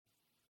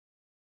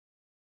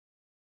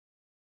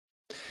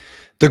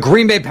The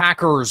Green Bay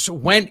Packers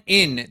went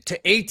in to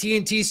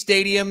AT&T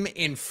Stadium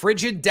in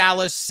frigid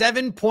Dallas,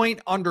 7-point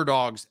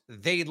underdogs.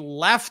 They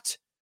left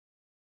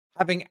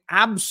having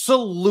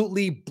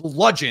absolutely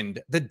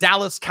bludgeoned the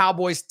Dallas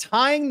Cowboys,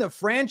 tying the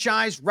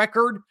franchise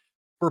record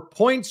for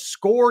points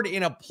scored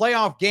in a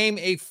playoff game,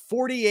 a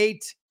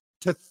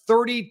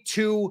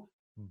 48-32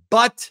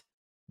 butt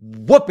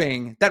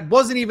whooping that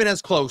wasn't even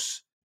as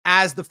close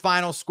as the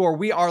final score.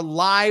 We are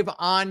live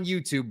on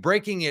YouTube,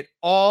 breaking it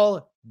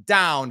all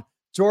down.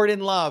 Jordan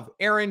Love,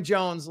 Aaron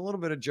Jones, a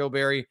little bit of Joe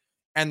Barry,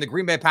 and the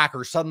Green Bay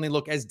Packers suddenly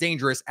look as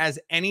dangerous as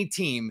any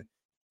team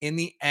in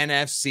the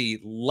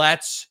NFC.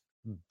 Let's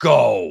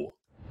go.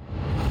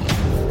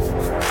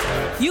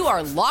 You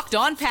are Locked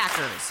On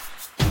Packers,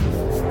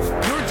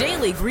 your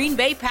daily Green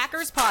Bay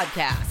Packers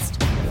podcast.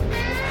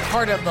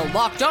 Part of the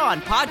Locked On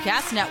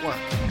Podcast Network,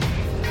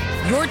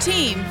 your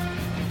team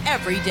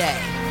every day.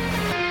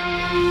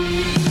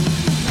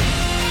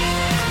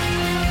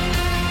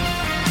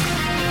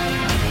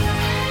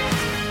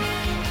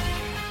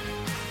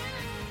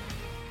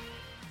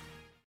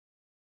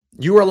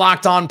 You are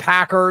Locked On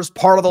Packers,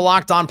 part of the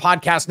Locked On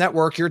Podcast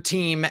Network, your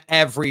team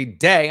every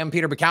day. I'm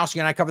Peter Bukowski,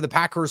 and I cover the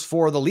Packers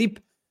for The Leap,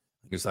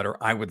 newsletter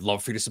I would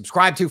love for you to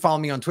subscribe to. Follow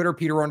me on Twitter,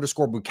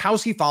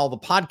 Peter_Bukowski. Follow the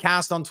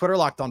podcast on Twitter,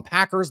 Locked On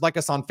Packers. Like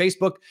us on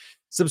Facebook.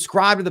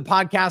 Subscribe to the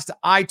podcast to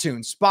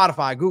iTunes,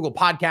 Spotify, Google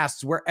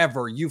Podcasts,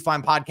 wherever you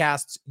find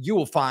podcasts, you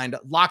will find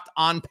Locked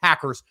On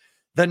Packers,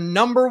 the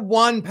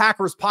 #1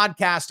 Packers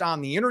podcast on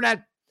the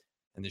internet,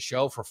 and the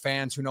show for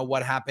fans who know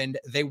what happened.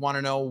 They want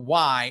to know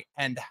why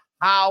and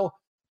how.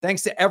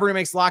 Thanks to everyone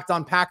who makes Locked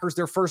On Packers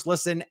their first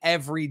listen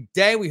every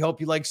day. We hope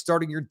you like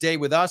starting your day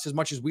with us as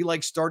much as we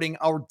like starting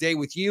our day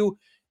with you.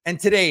 And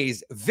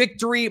today's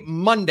Victory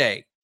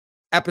Monday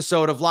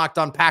episode of Locked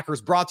On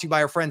Packers brought to you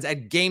by our friends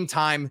at Game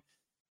Time.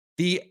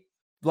 The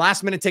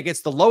last minute tickets,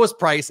 the lowest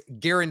price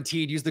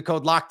guaranteed. Use the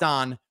code Locked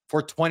On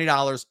for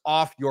 $20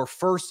 off your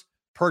first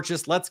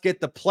purchase. Let's get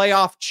the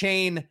playoff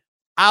chain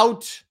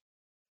out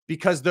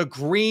because the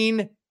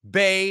Green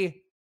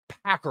Bay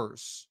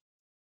Packers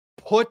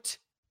put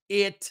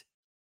it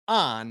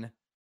on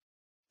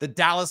the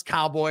Dallas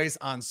Cowboys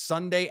on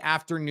Sunday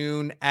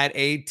afternoon at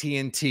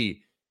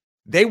AT&T.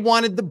 They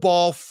wanted the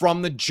ball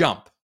from the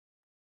jump.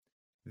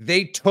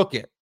 They took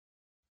it,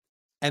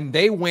 and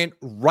they went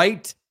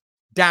right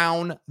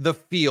down the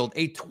field.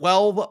 A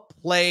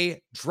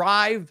 12-play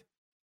drive.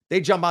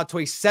 They jump out to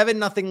a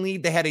 7-0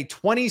 lead. They had a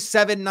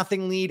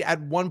 27-0 lead at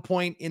one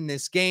point in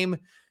this game.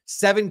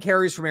 7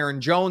 carries from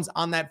Aaron Jones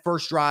on that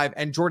first drive,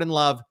 and Jordan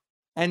Love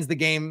ends the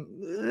game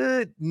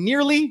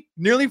nearly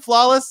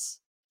flawless,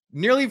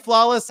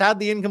 had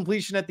the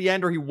incompletion at the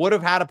end, or he would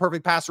have had a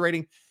perfect passer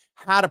rating,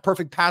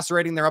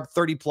 They're up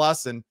 30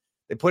 plus, and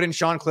they put in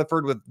Sean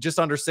Clifford with just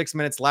under 6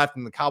 minutes left,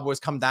 and the Cowboys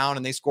come down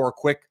and they score a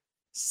quick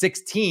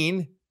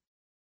 16.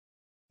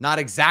 Not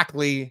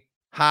exactly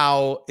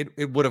how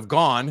it would have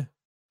gone.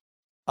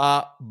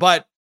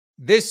 But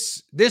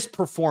this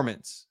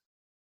performance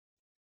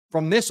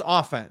from this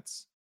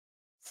offense,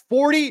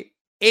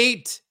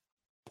 48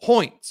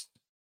 points.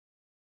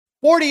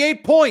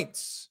 48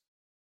 points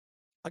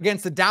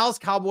against the Dallas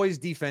Cowboys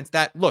defense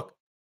that, look,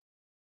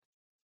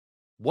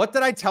 what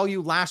did I tell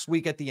you last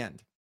week at the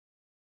end?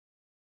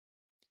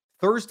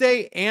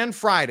 Thursday and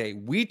Friday,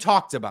 we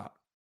talked about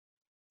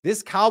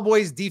this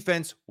Cowboys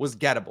defense was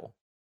gettable.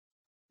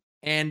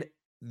 And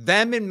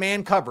them in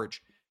man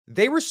coverage,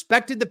 they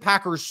respected the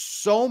Packers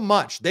so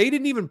much. They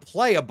didn't even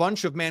play a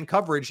bunch of man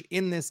coverage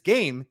in this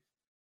game.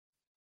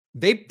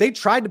 They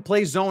tried to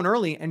play zone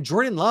early, and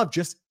Jordan Love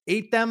just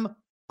ate them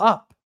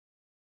up.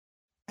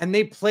 And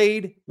they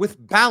played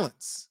with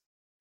balance.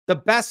 The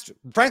best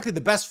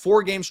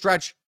 4-game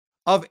stretch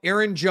of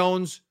Aaron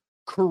Jones'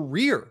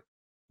 career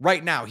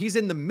right now. He's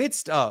in the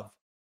midst of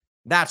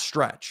that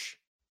stretch.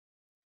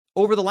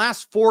 Over the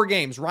last 4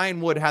 games, Ryan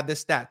Wood had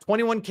this stat: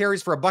 21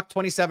 carries for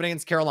 $127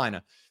 against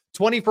Carolina,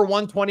 20 for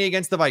 120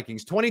 against the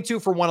Vikings, 22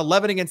 for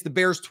 111 against the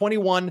Bears,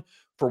 21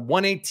 for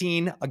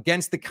 118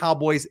 against the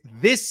Cowboys.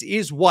 This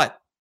is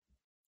what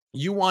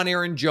you want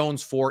Aaron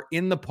Jones for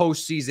in the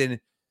postseason.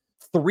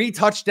 3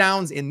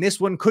 touchdowns in this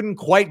one. Couldn't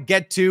quite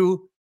get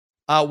to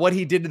what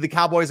he did to the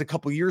Cowboys a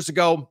couple years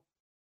ago,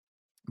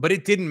 but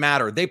it didn't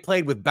matter. They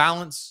played with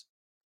balance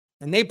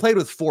and they played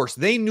with force.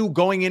 They knew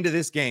going into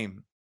this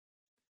game,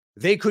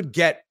 they could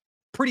get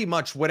pretty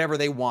much whatever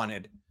they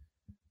wanted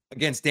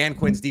against Dan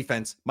Quinn's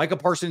defense. Micah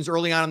Parsons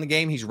early on in the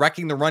game, he's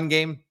wrecking the run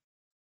game.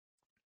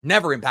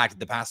 Never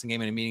impacted the passing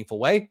game in a meaningful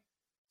way.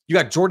 You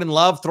got Jordan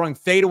Love throwing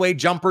fadeaway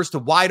jumpers to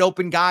wide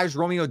open guys.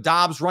 Romeo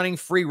Doubs running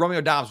free.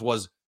 Romeo Doubs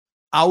was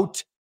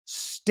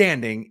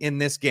outstanding in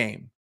this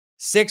game.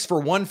 6 for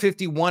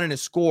 151 in a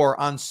score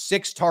on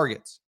 6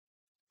 targets.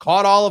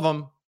 Caught all of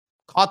them.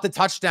 Caught the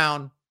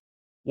touchdown.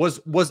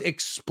 Was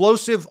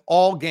explosive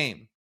all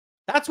game.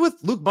 That's with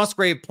Luke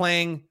Musgrave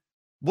playing.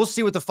 We'll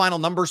see what the final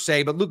numbers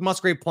say, but Luke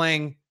Musgrave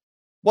playing,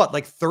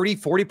 like 30,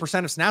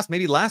 40% of snaps,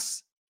 maybe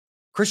less.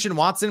 Christian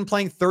Watson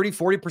playing 30,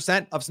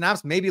 40% of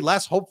snaps, maybe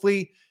less.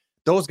 Hopefully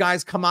those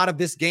guys come out of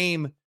this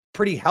game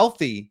pretty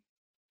healthy.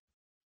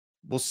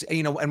 We'll see,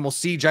 and we'll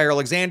see Jair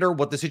Alexander,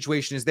 what the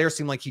situation is there.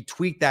 Seemed like he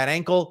tweaked that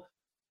ankle.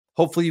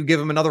 Hopefully you give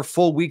him another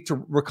full week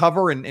to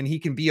recover and he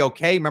can be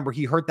okay. Remember,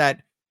 he hurt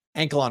that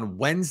ankle on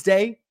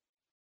Wednesday.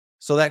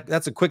 So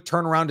that's a quick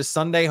turnaround to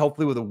Sunday.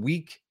 Hopefully with a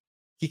week,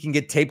 he can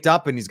get taped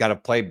up and he's got to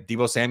play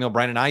Deebo Samuel,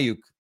 Brandon Ayuk.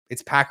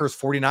 It's Packers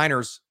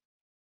 49ers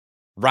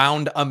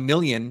round a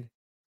million.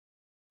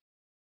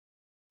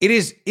 It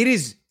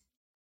is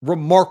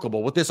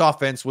remarkable what this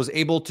offense was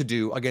able to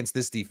do against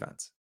this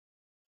defense.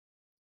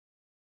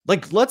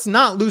 Like, let's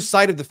not lose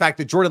sight of the fact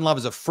that Jordan Love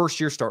is a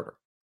first-year starter.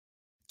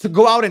 To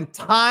go out and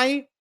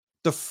tie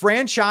the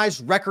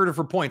franchise record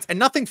for points, and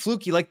nothing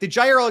fluky, like the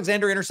Jair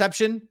Alexander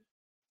interception,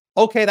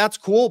 okay, that's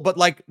cool, but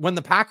like when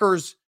the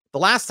Packers, the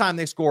last time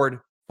they scored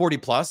 40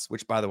 plus,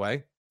 which by the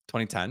way,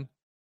 2010,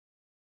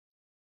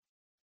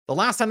 the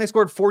last time they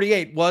scored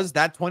 48 was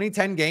that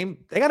 2010 game.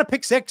 They got a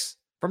pick six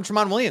from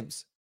Tramon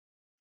Williams.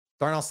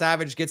 Darnell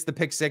Savage gets the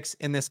pick six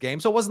in this game.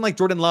 So it wasn't like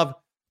Jordan Love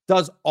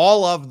does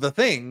all of the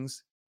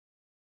things,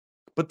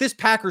 but this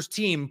Packers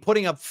team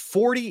putting up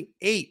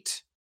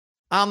 48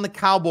 on the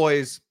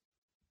Cowboys,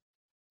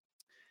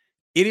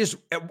 it is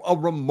a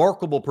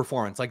remarkable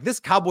performance. Like, this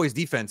Cowboys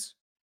defense,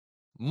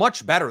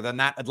 much better than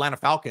that Atlanta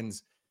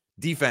Falcons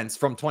defense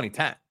from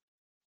 2010.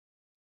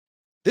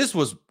 This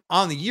was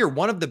on the year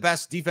one of the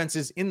best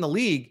defenses in the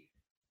league,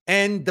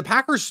 and the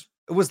Packers,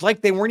 it was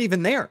like they weren't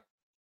even there.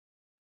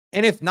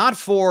 And if not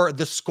for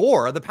the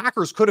score, the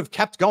Packers could have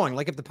kept going.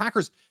 Like, if the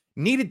Packers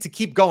needed to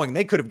keep going,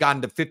 they could have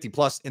gotten to 50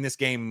 plus in this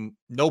game,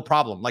 no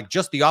problem. Like,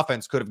 just the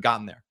offense could have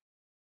gotten there.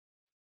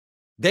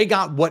 They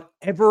got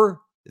whatever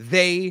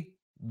they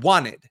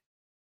wanted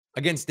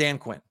against Dan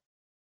Quinn.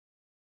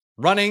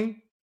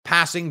 Running,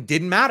 passing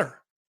didn't matter.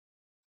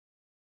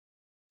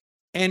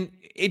 And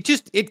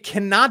it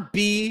cannot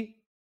be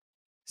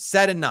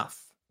said enough.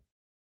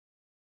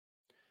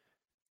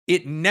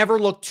 It never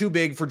looked too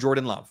big for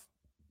Jordan Love.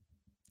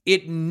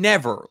 It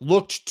never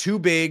looked too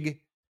big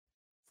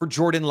for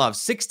Jordan Love.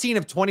 16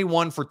 of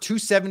 21 for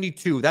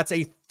 272. That's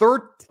a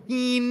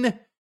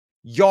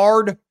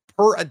 13-yard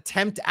per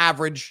attempt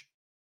average.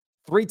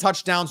 3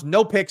 touchdowns,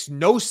 no picks,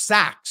 no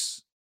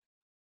sacks.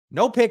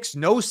 No picks,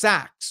 no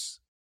sacks.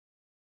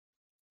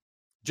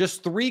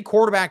 Just 3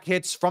 quarterback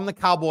hits from the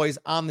Cowboys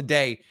on the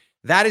day.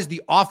 That is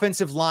the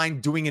offensive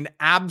line doing an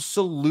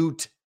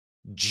absolute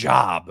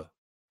job.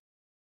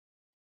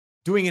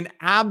 Doing an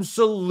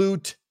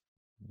absolute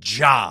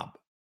job.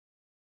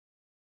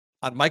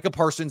 On Micah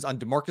Parsons, on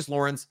DeMarcus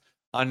Lawrence,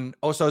 on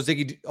Osa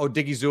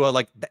Odigizua.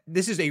 Like,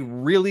 this is a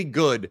really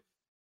good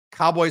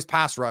Cowboys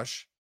pass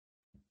rush.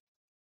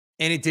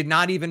 And it did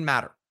not even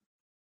matter.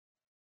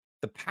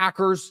 The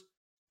Packers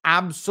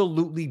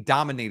absolutely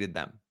dominated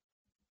them.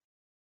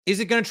 Is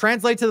it going to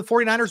translate to the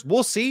 49ers?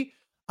 We'll see.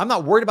 I'm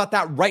not worried about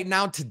that right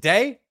now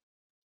today,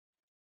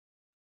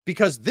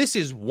 because this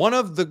is one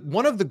of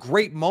the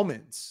great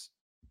moments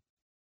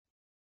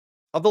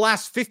of the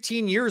last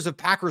 15 years of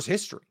Packers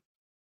history.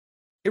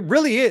 It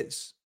really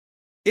is.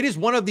 It is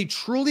one of the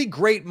truly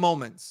great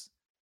moments.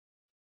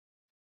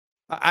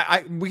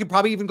 We could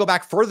probably even go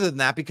back further than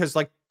that, because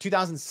like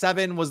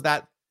 2007 was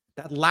that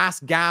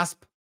last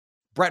gasp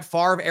Brett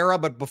Favre era,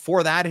 but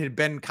before that it had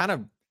been kind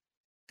of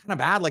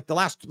bad. Like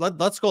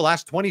let's go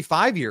last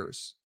 25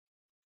 years.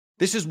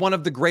 This is one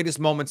of the greatest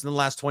moments in the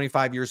last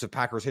 25 years of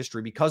Packers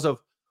history because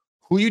of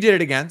who you did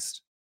it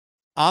against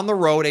on the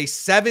road, a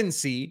 7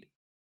 seed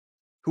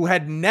who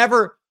had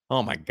never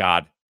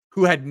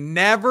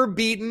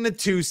beaten a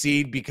 2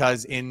 seed,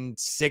 because in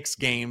 6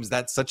 games,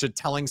 that's such a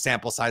telling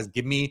sample size.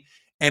 Give me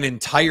an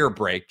entire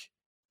break.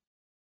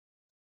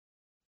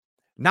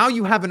 Now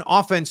you have an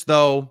offense,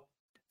 though,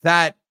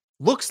 that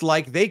looks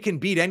like they can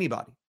beat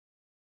anybody.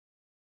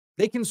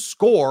 They can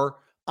score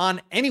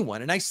on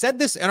anyone. And I said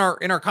this in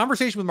our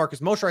conversation with Marcus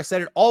Mosher. I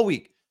said it all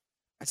week.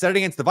 I said it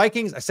against the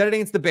Vikings. I said it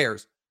against the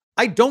Bears.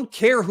 I don't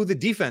care who the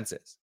defense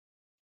is.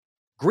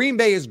 Green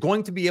Bay is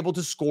going to be able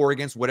to score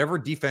against whatever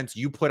defense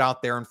you put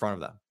out there in front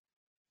of them.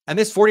 And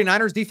this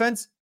 49ers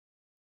defense,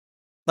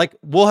 like,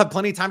 we'll have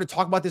plenty of time to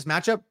talk about this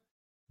matchup.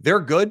 They're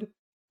good,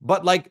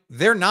 but like,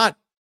 they're not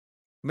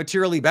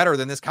materially better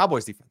than this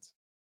Cowboys defense.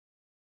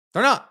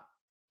 They're not.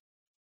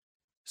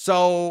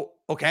 So,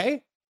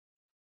 okay.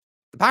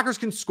 The Packers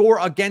can score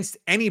against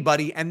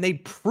anybody, and they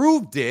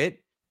proved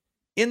it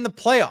in the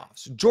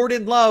playoffs.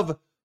 Jordan Love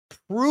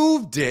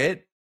proved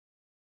it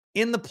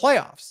in the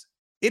playoffs.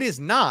 It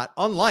is not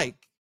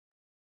unlike,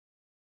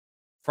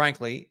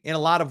 frankly, in a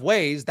lot of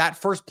ways, that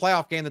first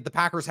playoff game that the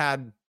Packers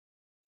had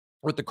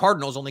with the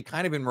Cardinals, only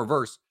kind of in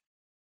reverse,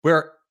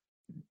 where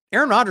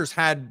Aaron Rodgers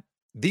had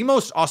the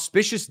most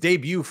auspicious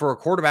debut for a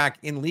quarterback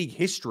in league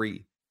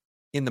history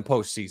in the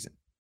postseason.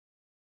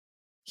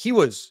 He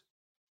was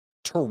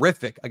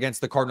terrific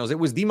against the Cardinals. It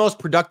was the most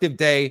productive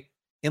day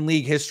in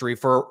league history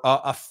for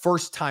a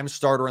first-time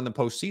starter in the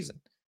postseason.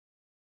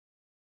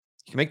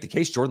 You can make the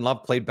case Jordan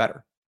Love played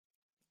better.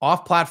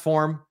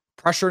 Off-platform,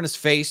 pressure in his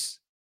face,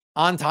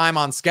 on time,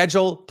 on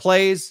schedule,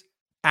 plays,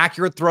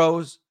 accurate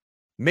throws,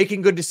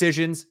 making good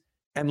decisions.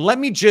 And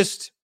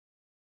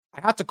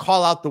I have to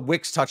call out the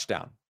Wicks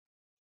touchdown.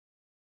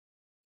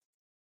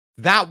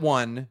 That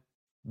one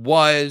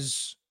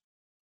was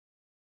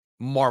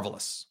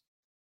marvelous.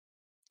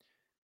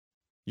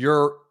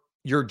 You're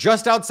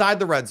just outside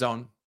the red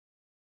zone.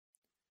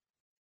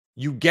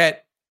 You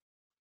get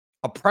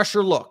a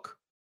pressure look.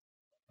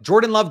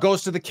 Jordan Love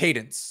goes to the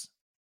cadence.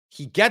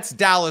 He gets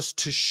Dallas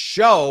to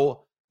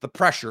show the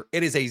pressure.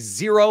 It is a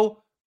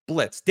zero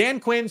blitz. Dan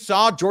Quinn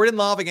saw Jordan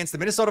Love against the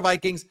Minnesota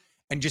Vikings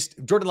and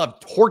just Jordan Love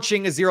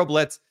torching a zero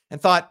blitz and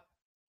thought,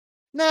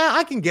 nah,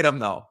 I can get him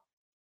though.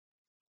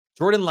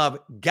 Jordan Love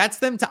gets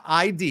them to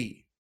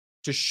ID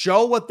to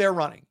show what they're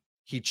running.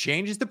 He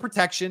changes the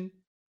protection,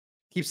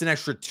 keeps an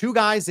extra 2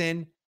 guys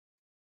in.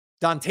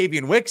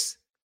 Dontavian Wicks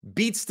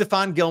beats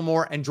Stephon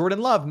Gilmore, and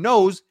Jordan Love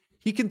knows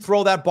he can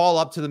throw that ball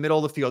up to the middle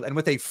of the field. And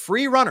with a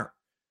free runner,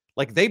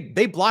 like they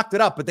blocked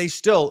it up, but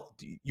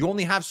you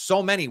only have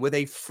so many. With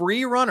a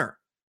free runner,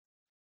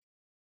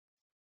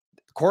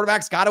 the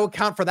quarterback's got to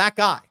account for that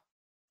guy.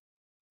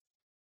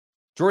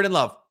 Jordan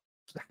Love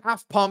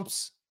half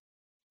pumps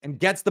and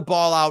gets the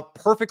ball out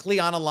perfectly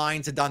on a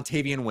line to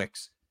Dontavian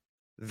Wicks.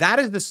 That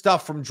is the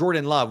stuff from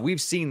Jordan Love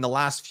we've seen the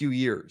last few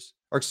years,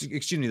 or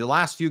excuse me, the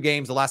last few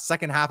games, the last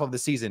second half of the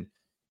season,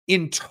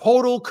 in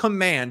total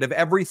command of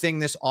everything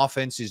this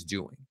offense is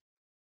doing.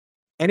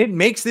 And it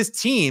makes this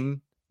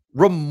team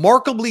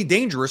remarkably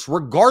dangerous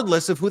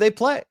regardless of who they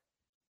play.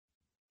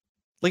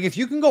 Like, if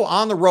you can go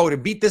on the road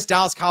and beat this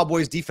Dallas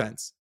Cowboys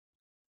defense,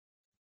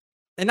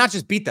 and not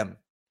just beat them,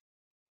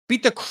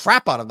 beat the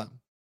crap out of them,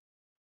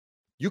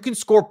 you can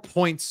score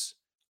points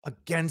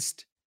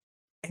against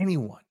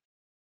anyone.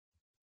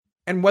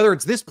 And whether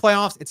it's this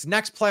playoffs, it's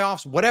next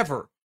playoffs,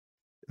 whatever,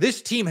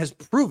 this team has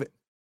proven.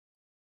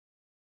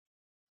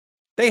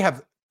 They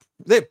have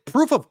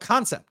proof of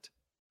concept.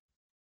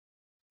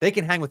 They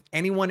can hang with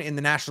anyone in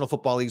the National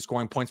Football League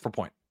scoring points per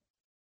point.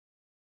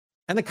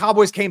 And the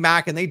Cowboys came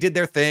back and they did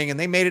their thing and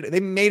they made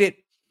it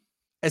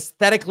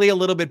aesthetically a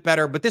little bit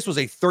better, but this was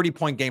a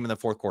 30-point game in the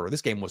fourth quarter.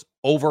 This game was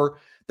over.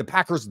 The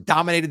Packers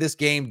dominated this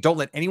game. Don't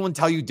let anyone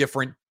tell you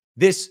different.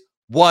 This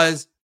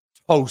was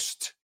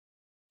toast.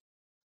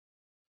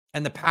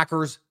 And the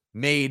Packers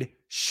made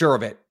sure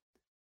of it.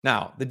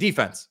 Now, the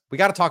defense. We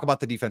got to talk about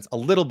the defense a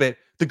little bit.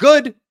 The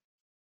good.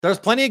 There's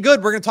plenty of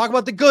good. We're going to talk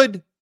about the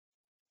good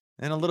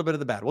and a little bit of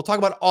the bad. We'll talk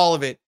about all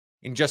of it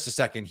in just a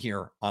second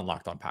here on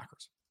Locked On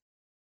Packers.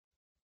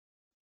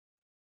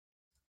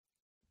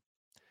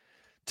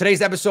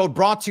 Today's episode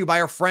brought to you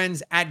by our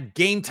friends at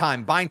Game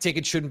Time. Buying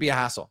tickets shouldn't be a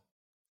hassle.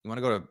 You want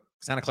to go to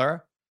Santa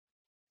Clara?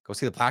 Go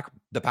see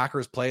the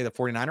Packers play the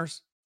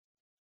 49ers?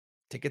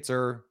 Tickets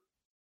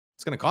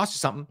it's going to cost you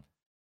something.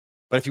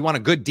 But if you want a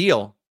good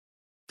deal,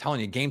 I'm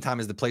telling you, Game Time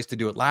is the place to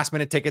do it. Last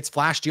minute tickets,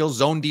 flash deals,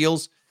 zone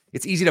deals.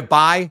 It's easy to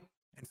buy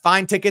and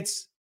find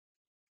tickets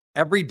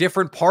every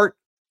different part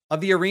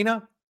of the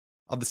arena,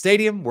 of the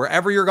stadium,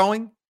 wherever you're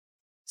going.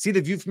 See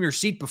the view from your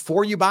seat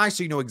before you buy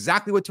so you know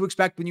exactly what to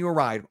expect when you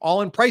arrive.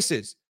 All in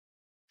prices.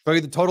 Show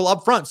you the total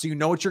up front so you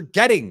know what you're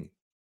getting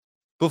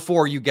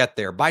before you get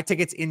there. Buy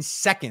tickets in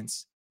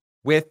seconds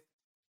with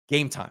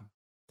Game Time.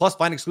 Plus,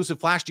 find exclusive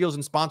flash deals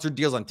and sponsored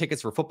deals on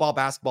tickets for football,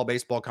 basketball,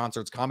 baseball,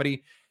 concerts,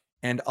 comedy,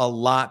 and a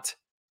lot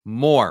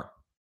more.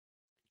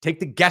 Take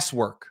the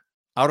guesswork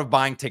out of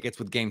buying tickets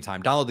with Game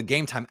Time. Download the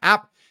Game Time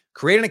app,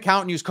 create an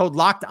account, and use code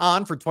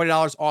LOCKEDON for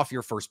 $20 off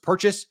your first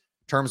purchase.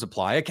 Terms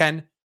apply.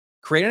 Again,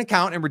 create an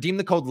account and redeem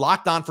the code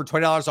LOCKEDON for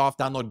 $20 off.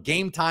 Download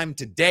Game Time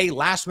today.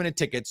 Last minute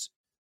tickets,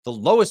 the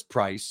lowest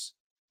price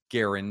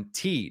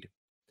guaranteed.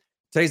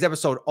 Today's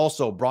episode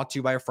also brought to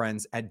you by our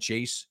friends at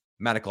Jace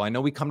Medical. I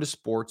know we come to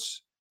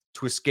sports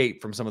to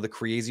escape from some of the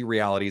crazy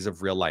realities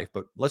of real life,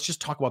 but let's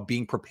just talk about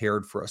being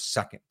prepared for a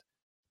second.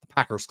 The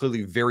Packers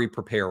clearly very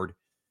prepared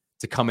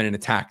to come in and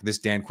attack this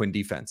Dan Quinn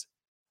defense.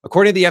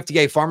 According to the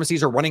FDA,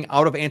 pharmacies are running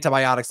out of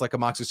antibiotics like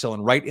amoxicillin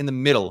right in the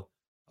middle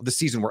of the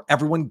season where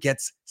everyone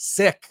gets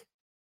sick.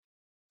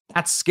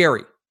 That's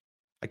scary.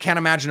 I can't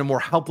imagine a more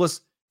helpless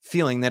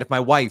feeling than if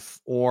my wife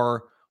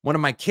or one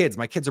of my kids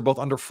are both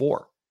under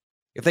 4,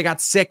 if they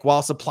got sick while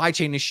a supply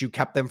chain issue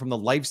kept them from the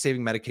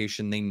life-saving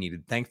medication they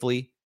needed.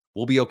 Thankfully,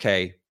 we'll be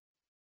okay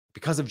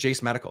because of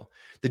Jace Medical.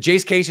 The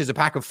Jace case is a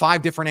pack of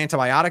 5 different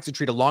antibiotics to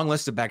treat a long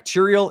list of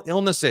bacterial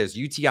illnesses,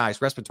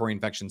 UTIs, respiratory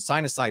infections,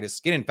 sinusitis,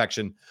 skin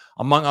infection,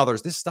 among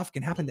others. This stuff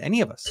can happen to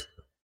any of us.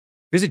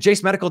 Visit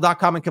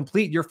jacemedical.com and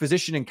complete your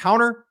physician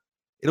encounter.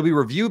 It'll be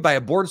reviewed by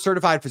a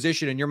board-certified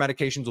physician, and your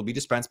medications will be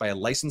dispensed by a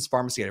licensed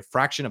pharmacy at a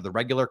fraction of the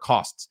regular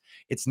costs.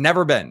 It's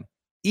never been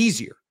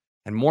easier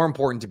and more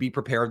important to be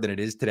prepared than it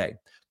is today.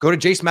 Go to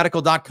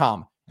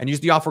jacemedical.com and use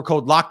the offer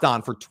code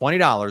LOCKEDON for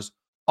 $20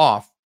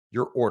 off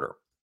your order.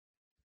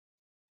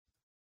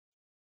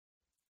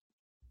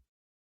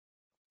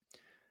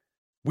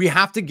 We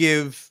have to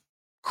give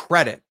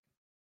credit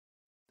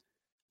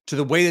to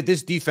the way that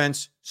this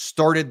defense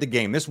started the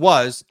game. This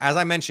was, as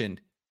I mentioned,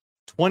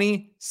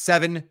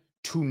 27-0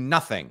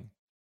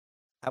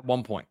 at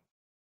one point.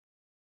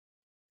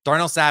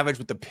 Darnell Savage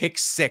with the pick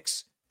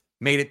 6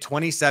 made it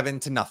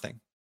 27-0.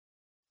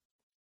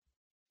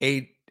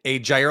 A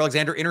Jair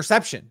Alexander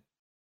interception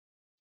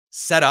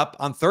set up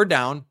on third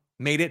down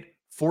made it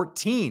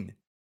 14-0.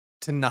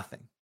 to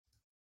nothing.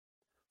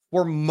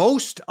 For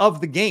most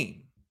of the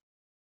game,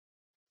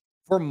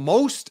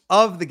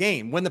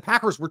 when the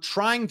Packers were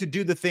trying to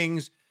do the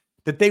things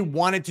that they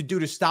wanted to do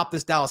to stop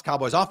this Dallas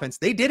Cowboys offense,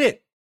 they did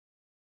it.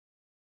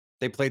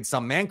 They played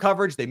some man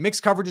coverage. They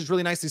mixed coverages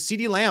really nicely.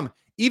 CeeDee Lamb,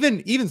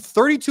 even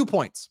 32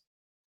 points.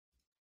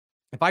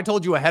 If I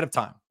told you ahead of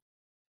time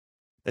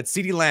that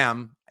CeeDee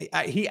Lamb,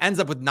 he ends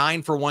up with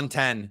 9 for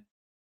 110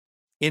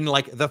 in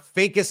like the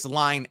fakest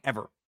line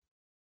ever.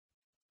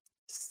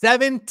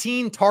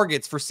 17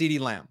 targets for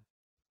CeeDee Lamb.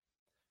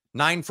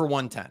 9 for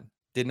 110.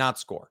 Did not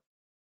score.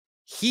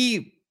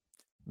 He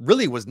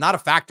really was not a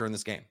factor in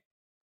this game.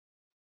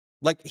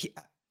 Like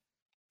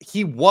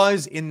he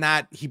was in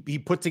that he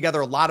put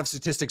together a lot of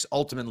statistics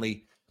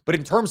ultimately, but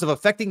in terms of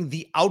affecting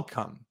the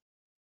outcome,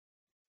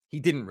 he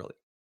didn't really.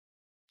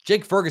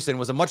 Jake Ferguson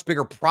was a much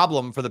bigger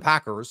problem for the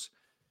Packers.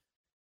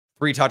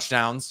 3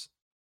 touchdowns,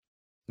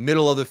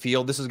 middle of the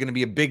field. This is going to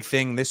be a big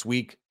thing this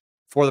week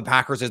for the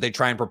Packers as they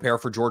try and prepare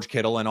for George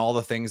Kittle and all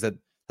the things that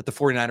the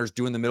 49ers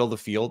do in the middle of the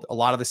field. A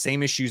lot of the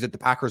same issues that the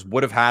Packers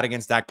would have had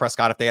against Dak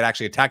Prescott if they had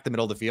actually attacked the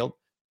middle of the field.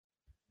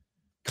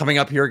 Coming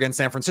up here against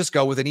San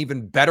Francisco with an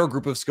even better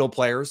group of skill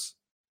players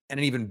and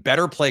an even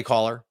better play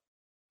caller.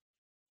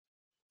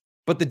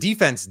 But the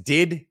defense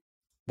did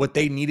what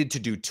they needed to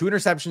do. 2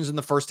 interceptions in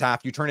the first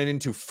half. You turn it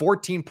into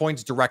 14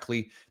 points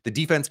directly. The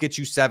defense gets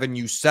you 7.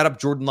 You set up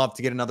Jordan Love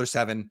to get another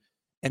 7.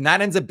 And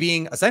that ends up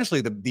being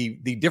essentially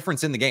the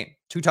difference in the game.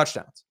 2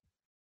 touchdowns.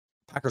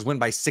 Packers win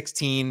by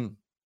 16.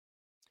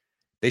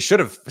 They should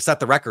have set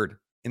the record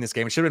in this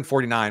game. It should have been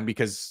 49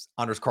 because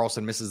Anders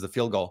Carlson misses the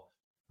field goal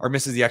or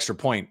misses the extra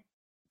point.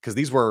 Because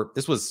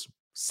this was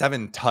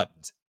 7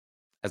 tuds,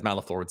 as Matt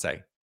LaFleur would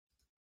say.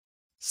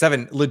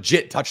 7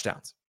 legit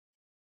touchdowns.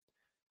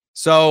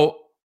 So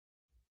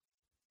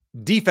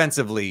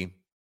defensively,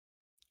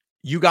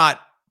 you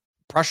got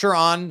pressure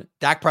on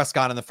Dak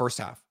Prescott in the first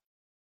half.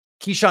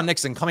 Keyshawn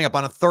Nixon coming up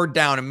on a 3rd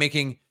down and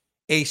making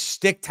a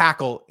stick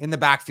tackle in the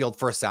backfield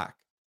for a sack.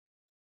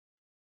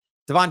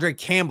 Devondre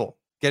Campbell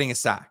getting a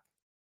sack.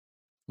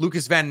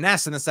 Lucas Van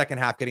Ness in the second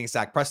half getting a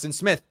sack. Preston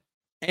Smith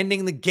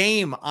ending the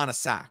game on a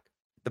sack.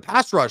 The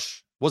pass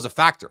rush was a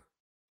factor.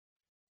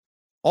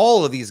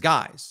 All of these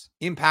guys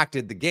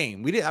impacted the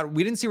game. We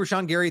didn't see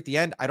Rashawn Gary at the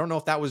end. I don't know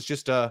if that was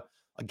just a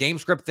game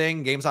script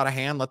thing. Game's out of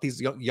hand. Let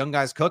these young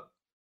guys cook.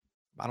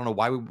 I don't know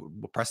why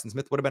Preston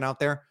Smith would have been out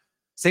there.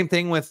 Same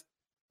thing with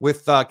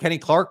Kenny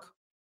Clark.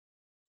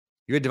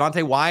 You had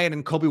Devontae Wyatt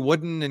and Kobe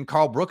Wooden and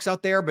Carl Brooks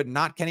out there, but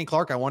not Kenny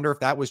Clark. I wonder if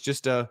that was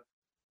just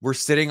we're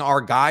sitting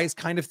our guys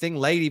kind of thing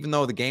late, even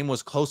though the game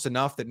was close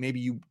enough that maybe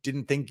you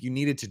didn't think you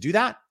needed to do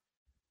that.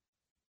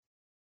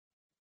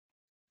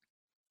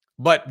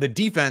 But the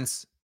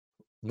defense,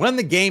 when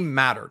the game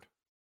mattered,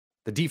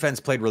 the defense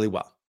played really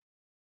well.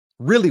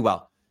 Really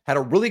well. Had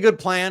a really good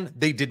plan.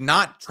 They did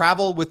not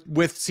travel with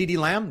CeeDee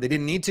Lamb. They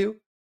didn't need to.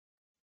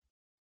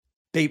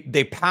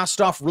 They passed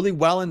off really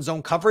well in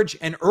zone coverage.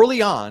 And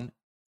early on,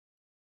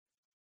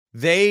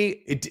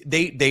 they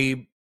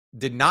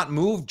did not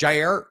move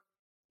Jair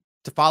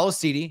to follow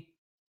CeeDee.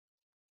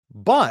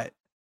 But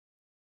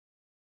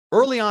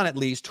early on, at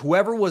least,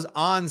 whoever was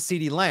on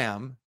CeeDee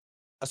Lamb,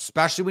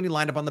 especially when he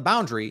lined up on the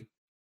boundary,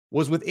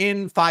 was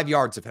within 5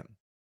 yards of him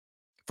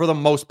for the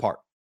most part.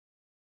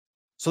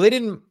 So they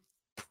didn't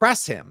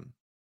press him.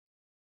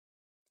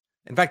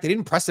 In fact, they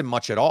didn't press him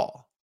much at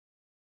all.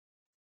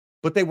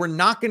 But they were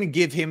not going to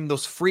give him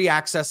those free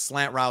access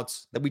slant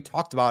routes that we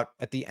talked about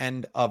at the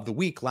end of the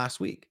week last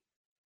week.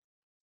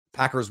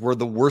 Packers were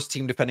the worst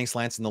team defending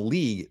slants in the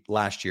league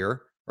last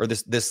year, or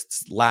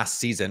this last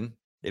season.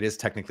 It is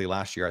technically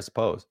last year, I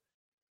suppose.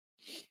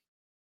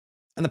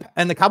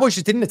 And the Cowboys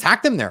just didn't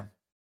attack them there.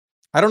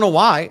 I don't know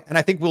why. And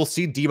I think we'll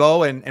see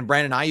Debo and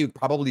Brandon Ayuk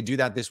probably do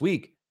that this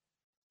week.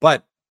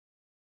 But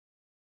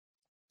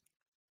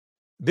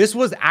this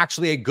was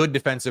actually a good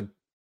defensive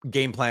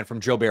game plan from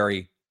Joe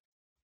Barry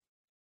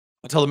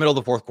until the middle of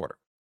the fourth quarter.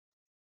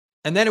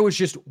 And then it was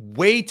just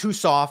way too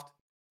soft,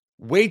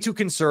 way too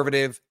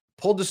conservative,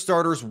 pulled the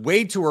starters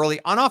way too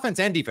early on offense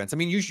and defense. I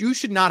mean, you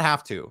should not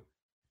have to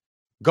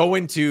go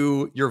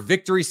into your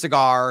victory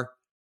cigar,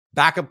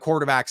 backup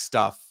quarterback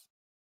stuff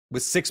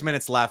with 6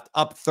 minutes left,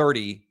 up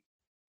 30,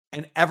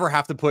 and ever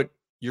have to put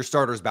your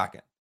starters back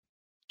in.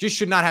 Just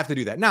should not have to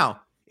do that.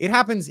 Now, it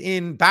happens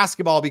in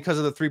basketball because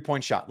of the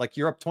 3-point shot. Like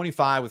you're up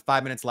 25 with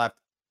 5 minutes left.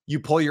 You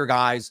pull your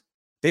guys.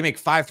 They make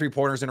 5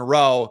 3-pointers in a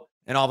row,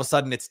 and all of a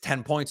sudden it's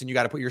 10 points and you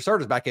got to put your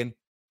starters back in.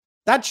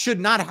 That should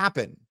not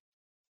happen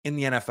in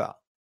the NFL.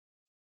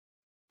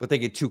 But they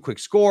get 2 quick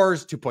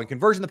scores, 2-point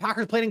conversion. The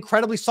Packers played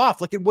incredibly soft.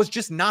 Like it was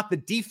just not the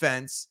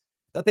defense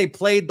that they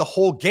played the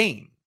whole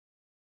game.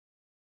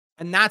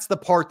 And that's the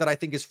part that I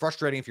think is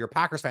frustrating if you're a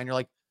Packers fan. You're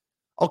like,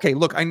 okay,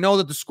 look, I know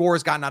that the score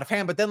has gotten out of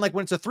hand, but then like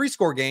when it's a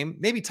 3-score game,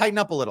 maybe tighten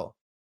up a little.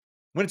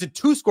 When it's a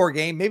 2-score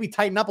game, maybe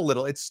tighten up a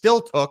little. It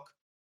still took,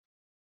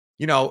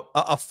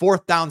 a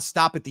 4th down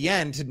stop at the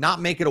end to not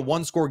make it a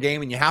 1-score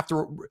game, and you have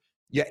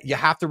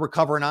to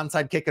recover an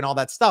onside kick and all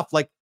that stuff.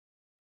 Like,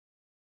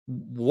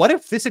 what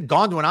if this had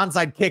gone to an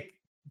onside kick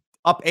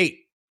up 8?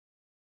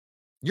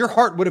 Your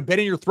heart would have been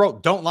in your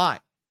throat. Don't lie.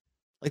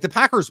 Like the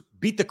Packers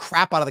beat the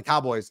crap out of the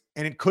Cowboys,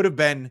 and it could have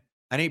been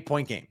an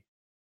 8-point game.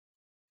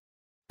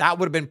 That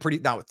would have been pretty.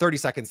 Now, with 30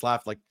 seconds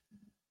left, like,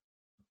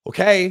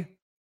 okay.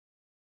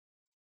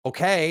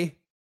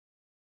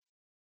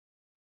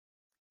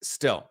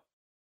 Still,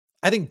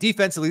 I think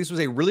defensively, this was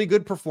a really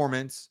good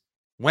performance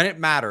when it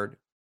mattered.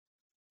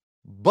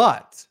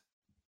 But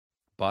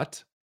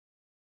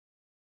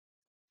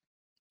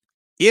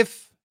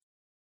if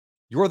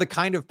you're the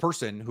kind of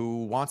person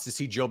who wants to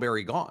see Joe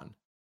Barry gone,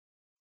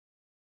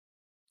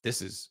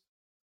 this is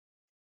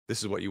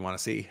what you want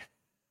to see.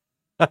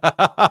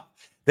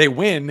 They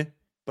win,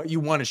 but you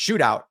want a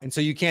shootout. And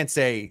so you can't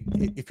say,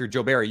 if you're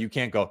Joe Barry, you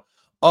can't go,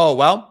 oh,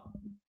 well,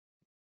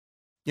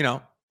 2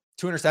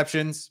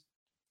 interceptions,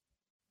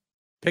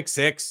 pick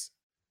 6.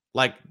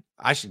 Like,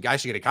 I should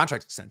get a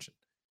contract extension.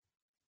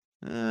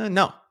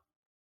 No,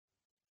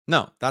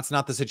 that's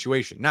not the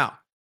situation. Now,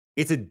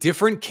 it's a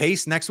different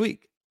case next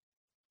week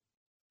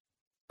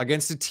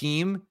against a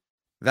team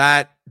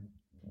that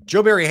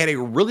Joe Barry had a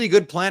really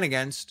good plan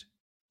against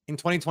in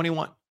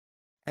 2021.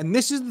 And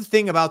this is the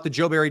thing about the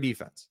Joe Barry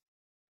defense.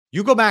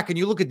 You go back and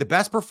you look at the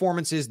best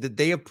performances that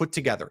they have put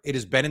together. It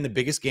has been in the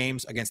biggest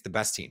games against the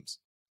best teams.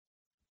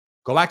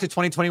 Go back to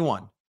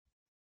 2021.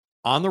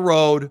 On the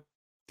road,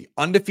 the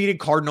undefeated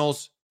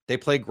Cardinals, they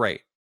played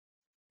great.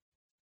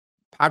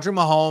 Patrick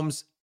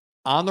Mahomes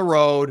on the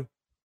road,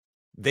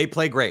 they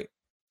play great.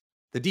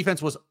 The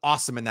defense was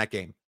awesome in that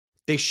game.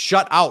 They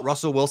shut out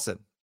Russell Wilson.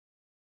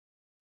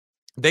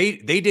 They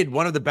did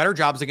one of the better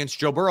jobs against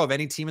Joe Burrow of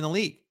any team in the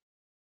league.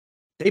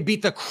 They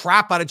beat the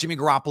crap out of Jimmy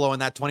Garoppolo in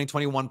that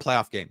 2021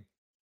 playoff game.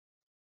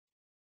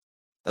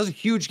 That was a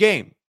huge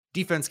game.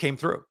 Defense came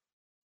through.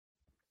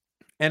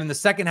 And in the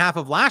second half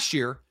of last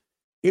year,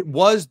 it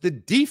was the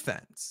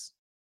defense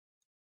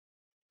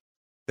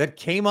that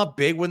came up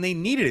big when they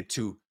needed it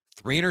to.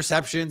 3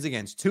 interceptions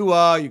against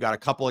Tua. You got a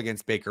couple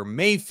against Baker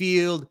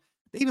Mayfield.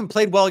 They even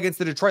played well against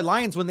the Detroit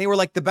Lions when they were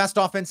like the best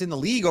offense in the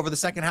league over the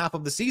second half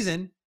of the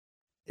season.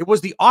 It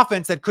was the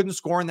offense that couldn't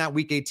score in that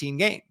Week 18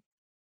 game.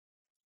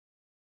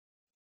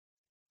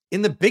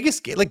 In the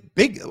biggest game,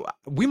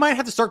 we might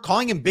have to start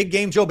calling him Big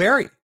Game Joe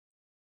Barry.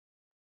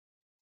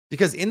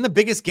 Because in the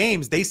biggest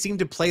games, they seem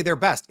to play their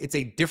best. It's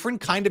a different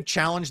kind of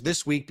challenge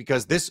this week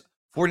because this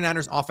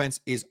 49ers offense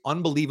is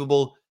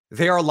unbelievable.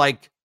 They are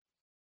like,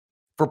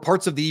 for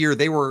parts of the year,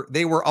 they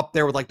were up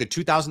there with like the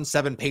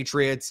 2007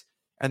 Patriots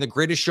and the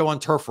Greatest Show on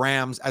Turf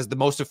Rams as the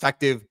most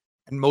effective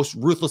and most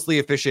ruthlessly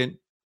efficient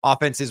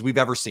offenses we've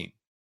ever seen.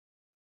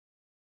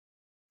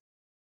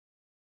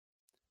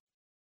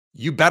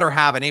 You better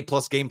have an A+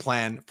 game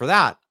plan for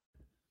that.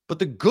 But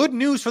the good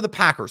news for the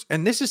Packers,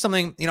 and this is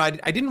something, I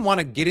didn't want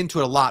to get into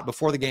it a lot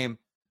before the game,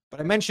 but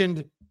I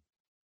mentioned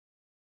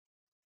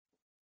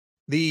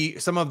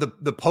some of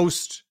the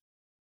post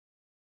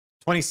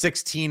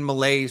 2016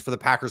 malaise for the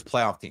Packers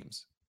playoff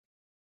teams.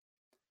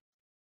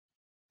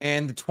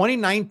 And the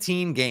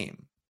 2019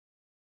 game,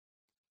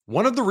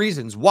 one of the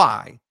reasons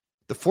why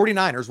the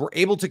 49ers were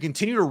able to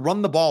continue to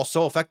run the ball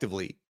so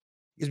effectively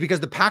is because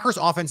the Packers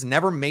offense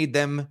never made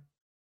them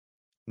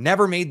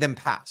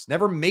pass,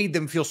 never made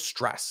them feel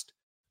stressed.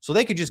 So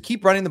they could just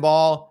keep running the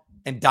ball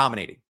and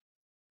dominating.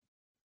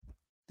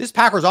 This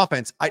Packers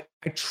offense, I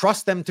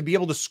trust them to be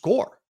able to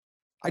score.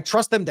 I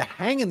trust them to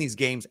hang in these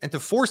games and to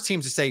force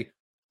teams to say,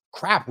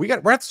 crap, we're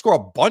going to have to score a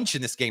bunch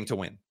in this game to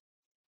win.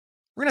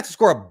 We're going to have to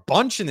score a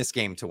bunch in this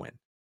game to win.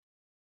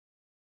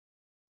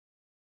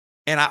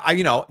 And I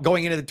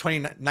going into the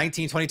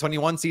 2019,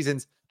 2021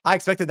 seasons, I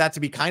expected that to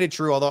be kind of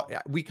true, although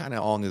we kind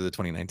of all knew the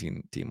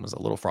 2019 team was a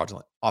little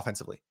fraudulent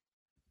offensively.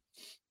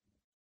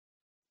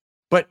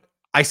 But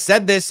I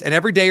said this, and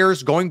every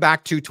dayers going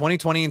back to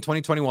 2020 and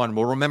 2021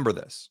 will remember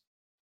this.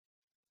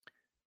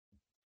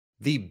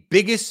 The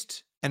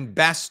biggest and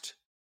best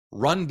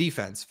run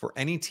defense for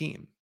any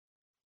team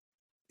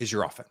is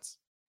your offense.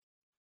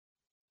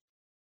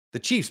 The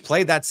Chiefs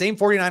played that same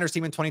 49ers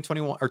team in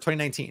 2021 or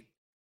 2019.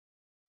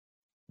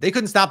 They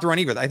couldn't stop the run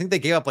either. I think they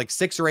gave up like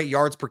 6 or 8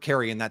 yards per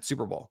carry in that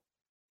Super Bowl,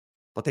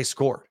 but they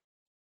scored.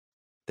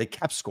 They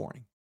kept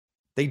scoring.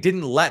 They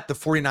didn't let the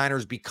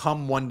 49ers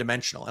become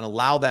one-dimensional and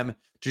allow them to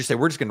just say,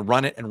 we're just going to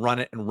run it and run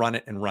it and run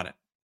it and run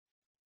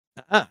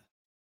it.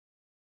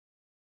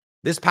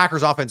 This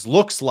Packers offense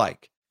looks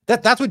like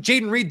that's what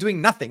Jaden Reed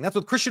doing nothing. That's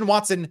what Christian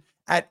Watson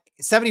at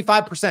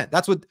 75%.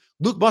 That's what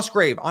Luke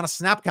Musgrave on a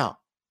snap count.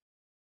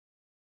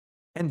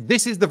 And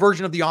this is the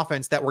version of the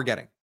offense that we're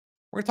getting.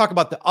 We're going to talk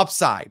about the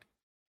upside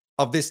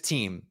of this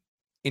team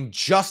in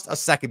just a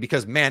second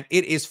because, man,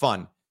 it is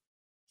fun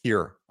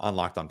here on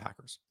Locked On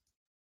Packers.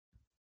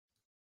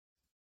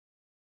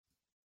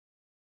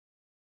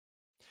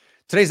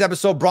 Today's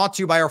episode brought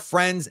to you by our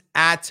friends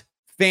at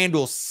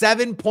FanDuel.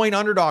 7-point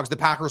underdogs the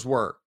Packers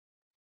were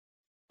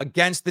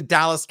against the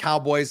Dallas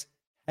Cowboys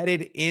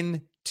headed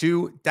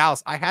into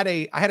Dallas. I had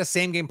a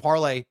same game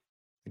parlay.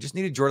 I just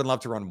needed Jordan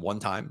Love to run one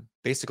time,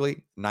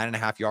 basically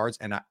 9.5 yards,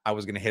 and I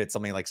was going to hit it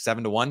something like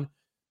 7-1.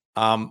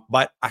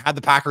 But I had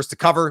the Packers to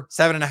cover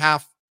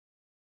 7.5.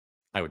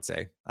 I would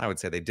say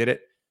they did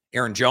it.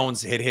 Aaron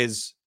Jones hit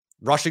his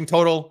rushing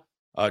total.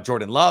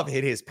 Jordan Love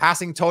hit his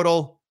passing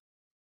total.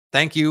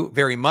 Thank you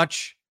very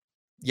much.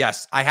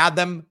 Yes, I had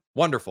them.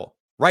 Wonderful.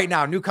 Right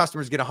now, new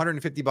customers get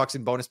 $150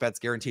 in bonus bets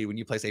guaranteed when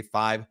you place a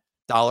 $5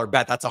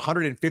 bet. That's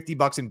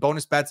 $150 in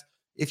bonus bets.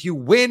 If you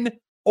win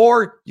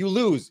or you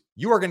lose,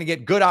 you are going to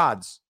get good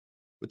odds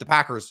with the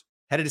Packers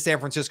headed to San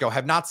Francisco.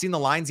 Have not seen the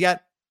lines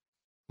yet.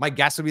 My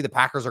guess would be the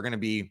Packers are going to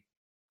be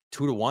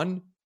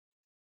 2-1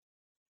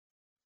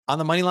 on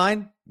the money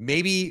line.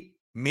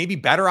 Maybe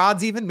better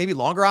odds even, maybe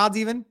longer odds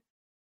even.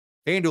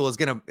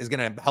 FanDuel is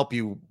gonna help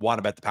you want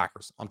to bet the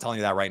Packers. I'm telling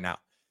you that right now.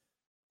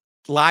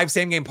 Live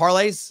same game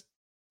parlays.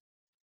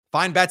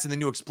 Find bets in the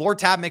new Explore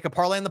tab. Make a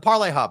parlay in the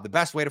Parlay Hub. The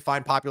best way to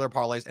find popular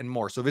parlays and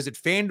more. So visit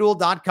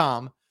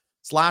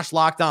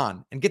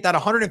FanDuel.com/lockedon and get that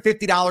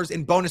 $150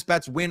 in bonus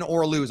bets, win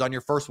or lose on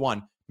your first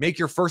one. Make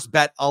your first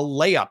bet a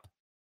layup.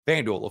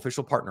 FanDuel,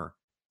 official partner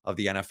of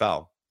the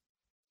NFL.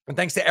 And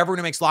thanks to everyone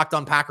who makes Locked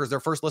On Packers their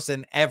first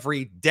listen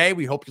every day.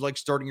 We hope you like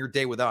starting your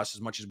day with us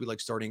as much as we like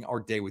starting our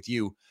day with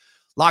you.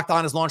 Locked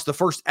On has launched the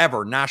first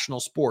ever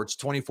national sports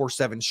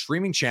 24/7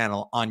 streaming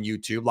channel on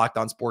YouTube. Locked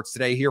On Sports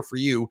Today, here for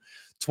you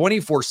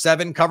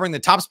 24/7, covering the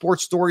top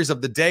sports stories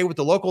of the day with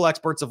the local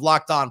experts of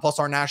Locked On, plus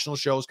our national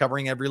shows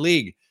covering every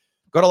league.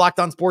 Go to Locked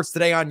On Sports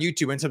Today on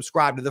YouTube and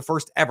subscribe to the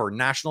first ever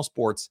national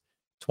sports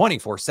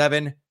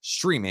 24/7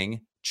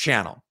 streaming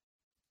channel.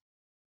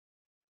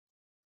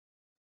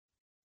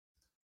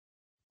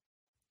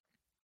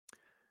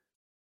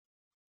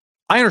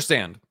 I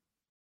understand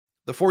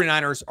the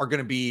 49ers are going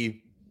to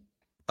be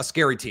a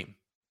scary team.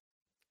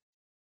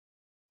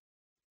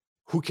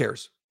 Who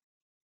cares?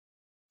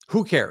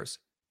 Who cares?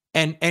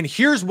 And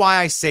here's why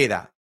I say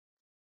that.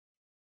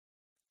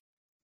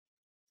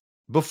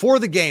 Before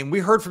the game, we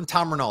heard from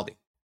Tom Rinaldi.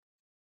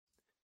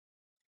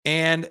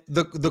 And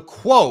the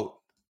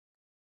quote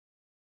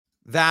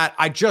that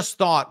I just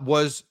thought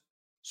was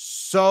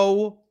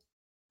so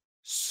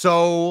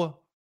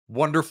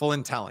wonderful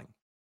and telling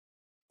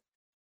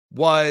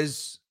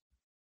was,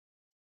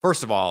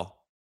 first of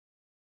all,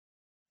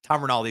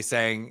 Tom Rinaldi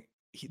saying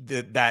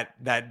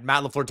that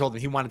Matt LaFleur told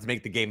him he wanted to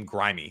make the game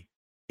grimy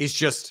is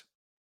just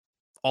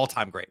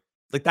all-time great.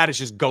 Like, that is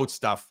just GOAT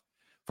stuff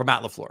for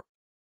Matt LaFleur.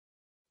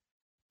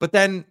 But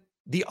then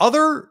the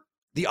other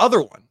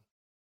one,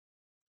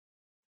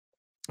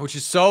 which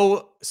is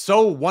so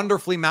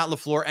wonderfully Matt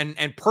LaFleur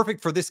and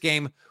perfect for this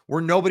game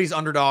where nobody's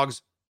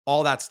underdogs,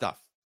 all that stuff,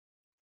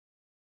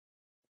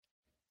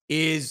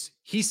 is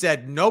he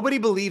said, nobody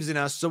believes in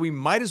us, so we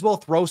might as well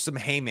throw some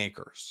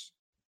haymakers.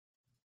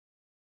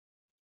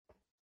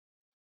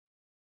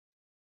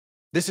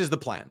 This is the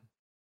plan.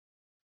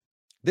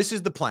 This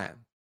is the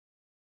plan.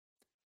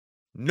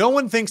 No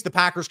one thinks the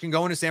Packers can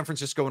go into San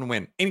Francisco and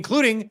win,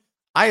 including,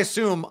 I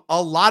assume,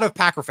 a lot of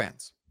Packer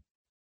fans.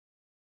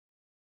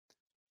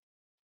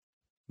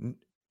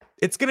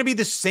 It's going to be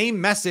the same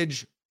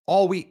message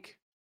all week.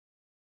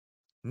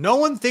 No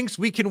one thinks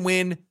we can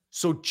win,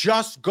 so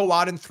just go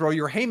out and throw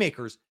your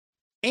haymakers.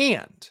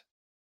 And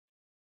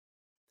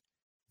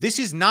this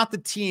is not the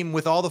team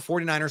with all the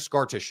 49ers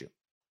scar tissue.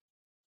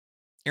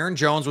 Aaron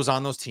Jones was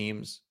on those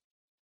teams.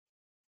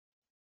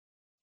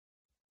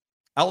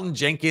 Elton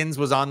Jenkins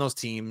was on those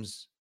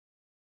teams.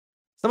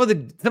 Some of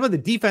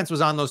the defense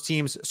was on those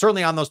teams,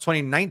 certainly on those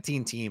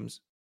 2019 teams.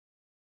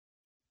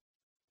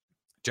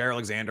 Jair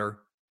Alexander,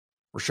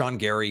 Rashawn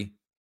Gary,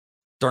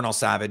 Darnell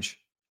Savage.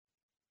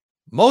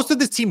 Most of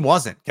this team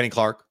wasn't, Kenny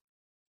Clark.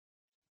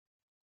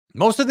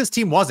 Most of this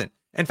team wasn't.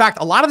 In fact,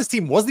 a lot of this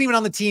team wasn't even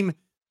on the team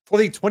for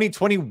the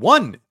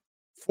 2021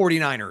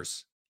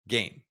 49ers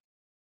game.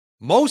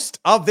 Most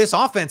of this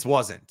offense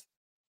wasn't.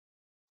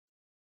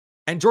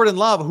 And Jordan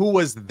Love, who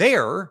was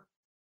there,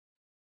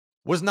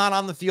 was not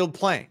on the field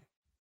playing.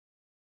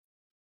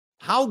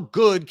 How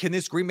good can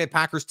this Green Bay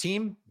Packers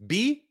team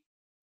be?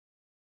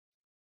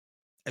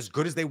 As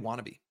good as they want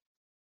to be.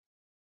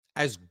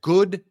 As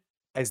good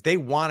as they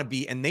want to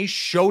be. And they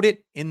showed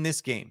it in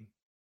this game.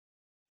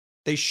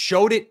 They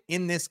showed it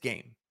in this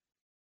game.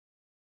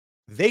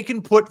 They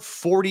can put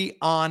 40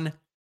 on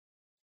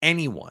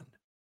anyone.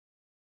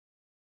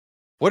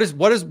 What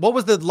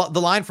was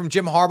the line from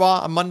Jim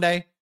Harbaugh on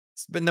Monday?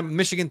 It's been the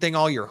Michigan thing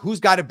all year. Who's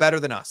got it better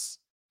than us?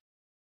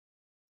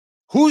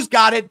 Who's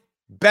got it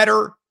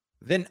better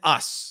than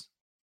us?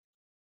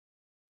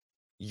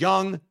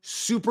 Young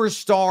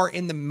superstar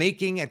in the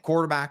making at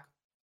quarterback.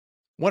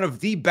 One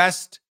of the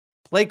best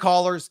play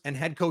callers and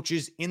head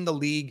coaches in the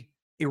league.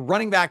 A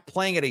running back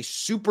playing at a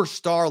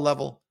superstar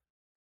level.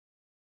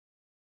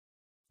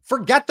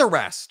 Forget the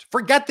rest.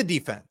 Forget the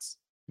defense.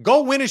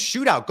 Go win a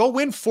shootout. Go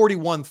win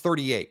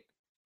 41-38.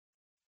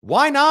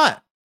 Why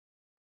not?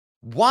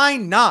 Why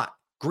not,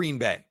 Green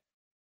Bay?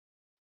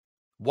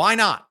 Why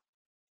not?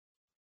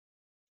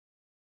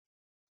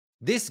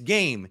 This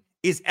game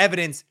is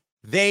evidence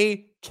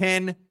they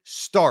can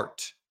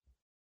start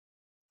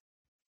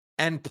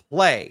and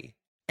play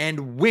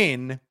and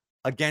win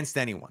against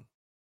anyone.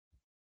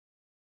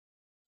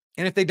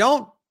 And if they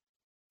don't,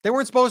 they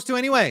weren't supposed to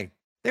anyway.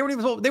 They weren't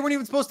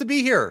even supposed to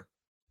be here.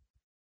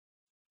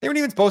 They weren't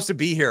even supposed to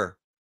be here.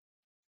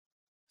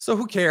 So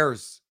who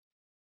cares?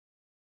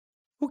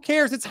 Who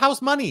cares? It's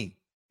house money.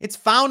 It's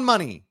found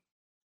money.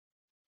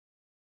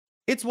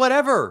 It's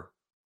whatever.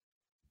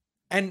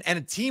 And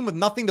a team with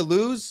nothing to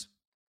lose,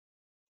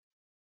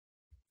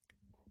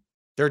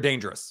 they're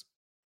dangerous.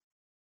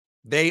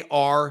 They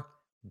are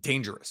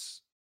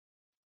dangerous.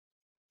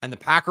 And the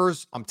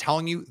Packers, I'm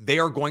telling you, they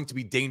are going to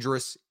be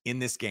dangerous in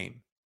this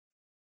game.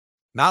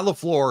 Matt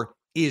LaFleur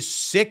is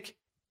sick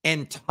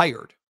and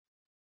tired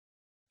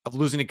of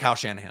losing to Kyle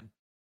Shanahan.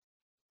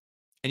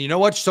 And you know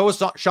what? So is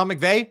Sean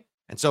McVay.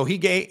 And so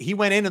he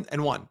went in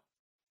and won.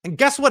 And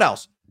guess what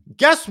else?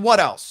 Guess what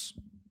else?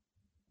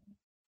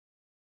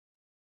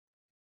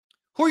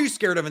 Who are you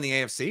scared of in the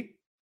AFC?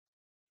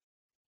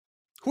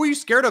 Who are you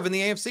scared of in the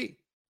AFC?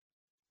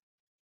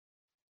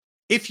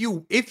 If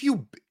you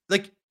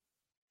like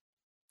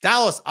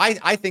Dallas,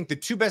 I think the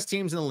two best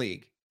teams in the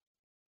league.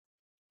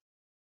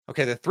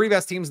 Okay, the three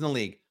best teams in the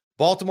league: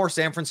 Baltimore,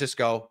 San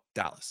Francisco,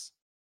 Dallas.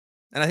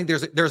 And I think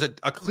there's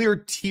a clear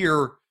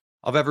tier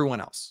of everyone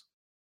else.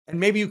 And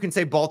maybe you can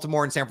say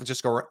Baltimore and San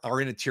Francisco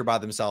are in a tier by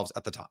themselves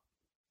at the top.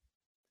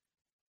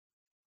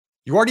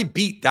 You already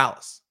beat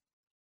Dallas.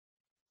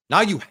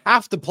 Now you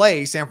have to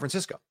play San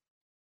Francisco.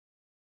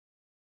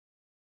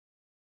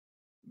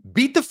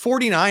 Beat the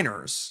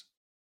 49ers.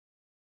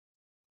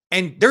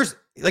 And there's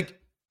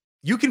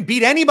you can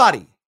beat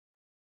anybody.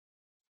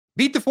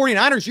 Beat the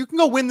 49ers. You can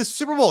go win the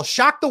Super Bowl.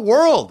 Shock the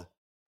world.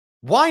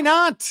 Why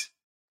not?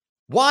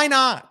 Why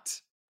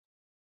not?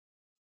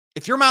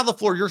 If you're Matt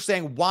LaFleur, you're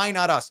saying, why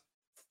not us?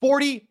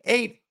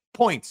 48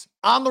 points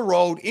on the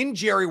road in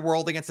Jerry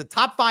World against the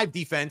top 5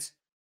 defense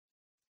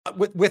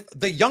with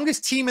the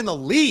youngest team in the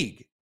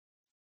league.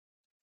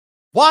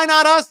 Why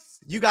not us?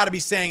 You got to be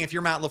saying, if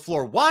you're Matt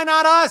LaFleur, why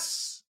not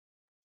us?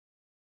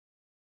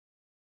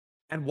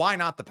 And why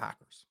not the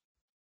Packers?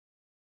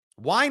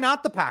 Why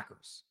not the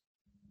Packers?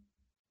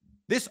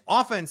 This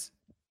offense,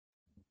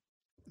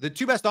 the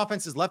two best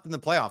offenses left in the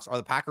playoffs are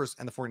the Packers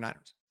and the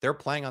 49ers. They're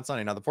playing on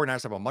Sunday. Now, the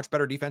 49ers have a much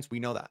better defense. We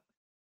know that.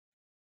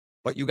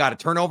 But you got a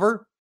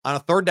turnover on a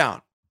third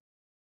down.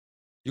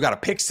 You got a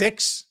pick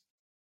 6.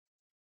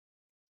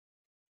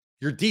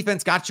 Your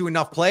defense got you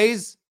enough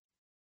plays.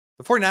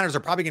 The 49ers are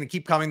probably going to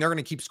keep coming. They're going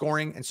to keep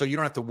scoring. And so you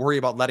don't have to worry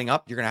about letting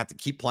up. You're going to have to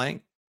keep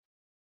playing.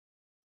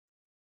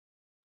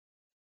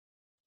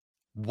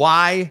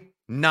 Why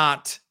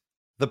not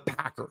the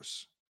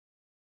Packers?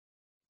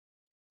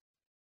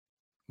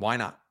 Why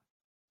not?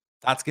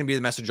 That's going to be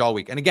the message all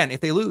week. And again,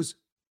 if they lose,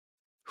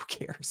 who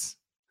cares?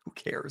 Who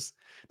cares?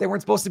 They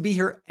weren't supposed to be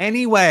here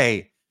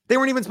anyway. They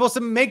weren't even supposed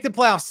to make the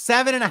playoffs.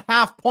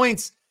 7.5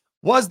 points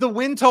was the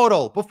win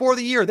total before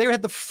the year. They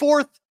had the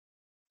fourth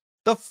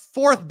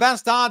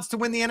best odds to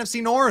win the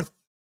NFC North.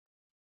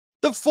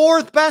 The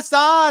fourth best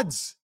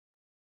odds.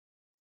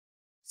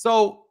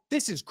 So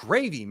this is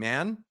gravy,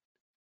 man.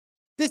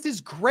 This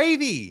is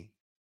gravy.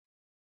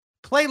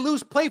 Play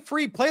loose, play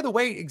free,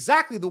 play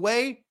exactly the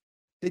way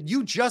that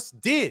you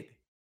just did.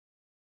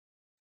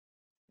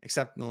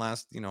 Except in the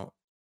last,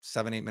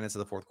 7-8 minutes of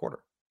the fourth quarter.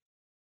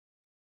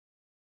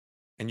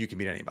 And you can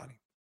beat anybody.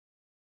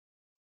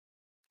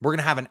 We're going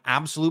to have an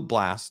absolute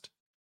blast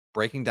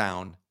breaking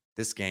down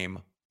this game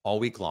all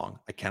week long.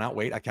 I cannot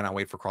wait. I cannot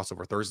wait for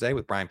Crossover Thursday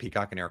with Brian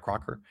Peacock and Eric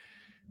Crocker.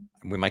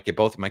 We might get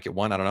both. We might get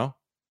one. I don't know.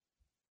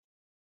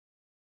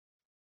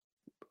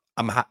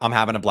 I'm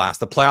having a blast.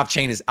 The playoff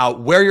chain is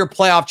out. Wear your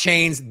playoff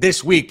chains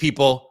this week,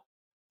 people.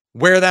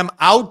 Wear them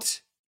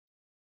out.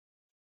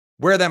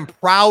 Wear them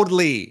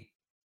proudly.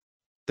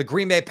 The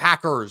Green Bay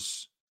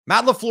Packers.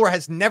 Matt LaFleur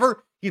has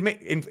never, he's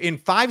made in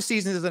 5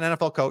 seasons as an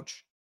NFL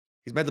coach,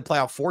 he's made the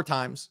playoff 4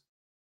 times.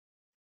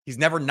 He's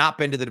never not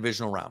been to the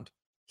divisional round.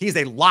 He's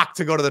a lock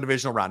to go to the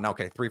divisional round. Now,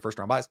 okay, 3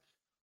 first-round buys.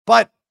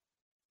 But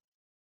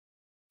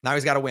now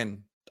he's got to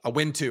win. A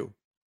win, too.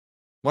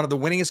 One of the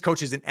winningest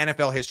coaches in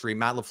NFL history,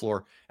 Matt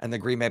LaFleur and the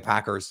Green Bay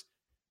Packers.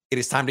 It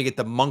is time to get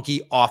the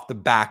monkey off the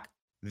back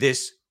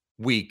this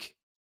week.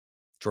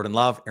 Jordan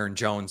Love, Aaron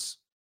Jones.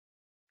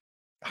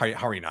 How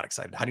are you not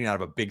excited? How do you not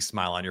have a big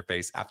smile on your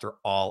face after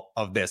all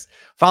of this?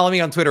 Follow me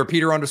on Twitter,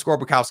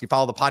 Peter_Bukowski.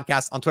 Follow the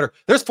podcast on Twitter.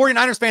 There's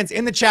 49ers fans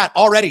in the chat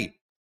already.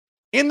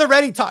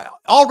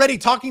 Already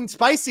talking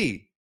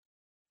spicy.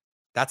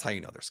 That's how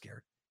you know they're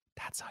scared.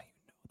 That's how you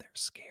know they're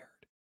scared.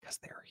 Because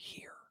they're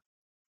here.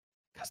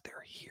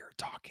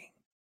 Talking.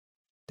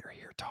 They're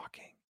here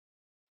talking.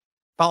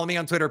 Follow me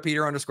on Twitter,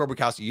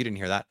 Peter_Bukowski. You didn't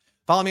hear that.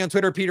 Follow me on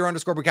Twitter,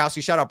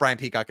 Peter_Bukowski. Shout out Brian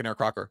Peacock and Eric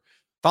Crocker.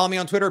 Follow me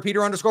on Twitter,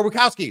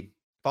 Peter_Bukowski.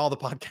 Follow the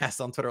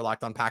podcast on Twitter,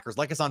 Locked On Packers.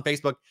 Like us on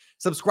Facebook.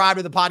 Subscribe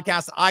to the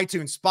podcast,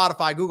 iTunes,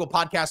 Spotify, Google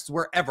Podcasts,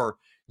 wherever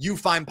you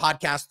find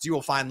podcasts, you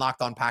will find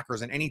Locked On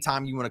Packers. And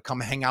anytime you want to come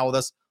hang out with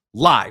us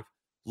live,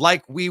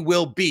 like we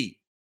will be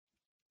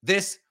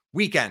this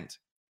weekend,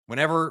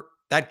 whenever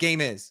that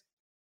game is,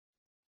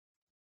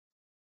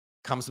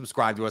 come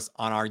subscribe to us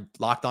on our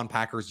Locked On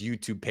Packers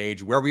YouTube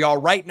page, where we are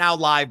right now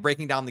live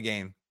breaking down the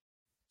game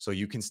so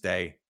you can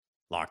stay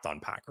Locked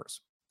On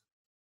Packers.